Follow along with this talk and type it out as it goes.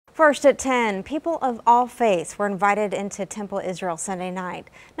First at 10, people of all faiths were invited into Temple Israel Sunday night,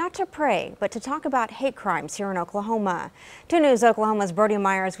 not to pray, but to talk about hate crimes here in Oklahoma. 2 News Oklahoma's Brodie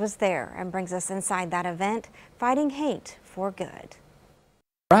Myers was there and brings us inside that event, Fighting Hate for Good.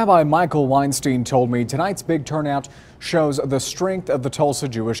 Rabbi Michael Weinstein told me tonight's big turnout shows the strength of the Tulsa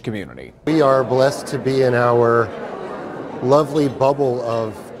Jewish community. We are blessed to be in our lovely bubble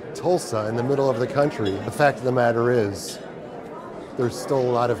of Tulsa in the middle of the country. The fact of the matter is, there's still a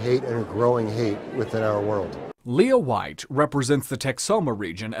lot of hate and growing hate within our world. Leah White represents the Texoma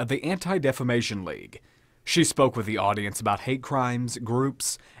region of the Anti-Defamation League. She spoke with the audience about hate crimes,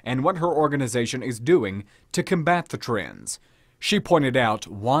 groups, and what her organization is doing to combat the trends. She pointed out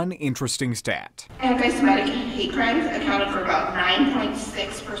one interesting stat. Anti-Semitic hate crimes accounted for about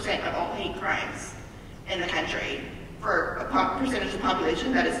 9.6% of all hate crimes in the country. For a percentage of the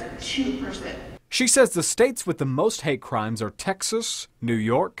population, that is 2%. She says the states with the most hate crimes are Texas, New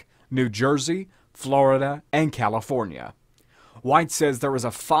York, New Jersey, Florida, and California. White says there is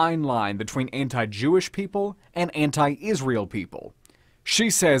a fine line between anti-Jewish people and anti-Israel people. She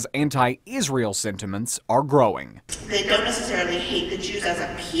says anti-Israel sentiments are growing. They don't necessarily hate the Jews as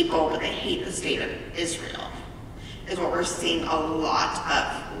a people, but they hate the state of Israel, is what we're seeing a lot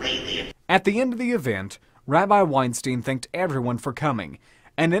of lately. At the end of the event, Rabbi Weinstein thanked everyone for coming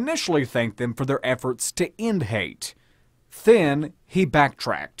and initially thanked them for their efforts to end hate. Then he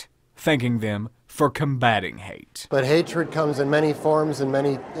backtracked, thanking them for combating hate. But hatred comes in many forms, in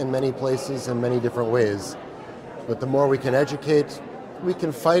many places, in many different ways. But the more we can educate, we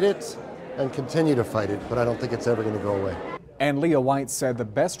can fight it and continue to fight it, but I don't think it's ever going to go away. And Leah White said the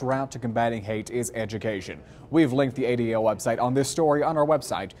best route to combating hate is education. We've linked the ADL website on this story on our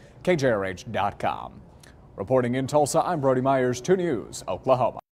website, kjrh.com. Reporting in Tulsa, I'm Brodie Myers, 2 News, Oklahoma.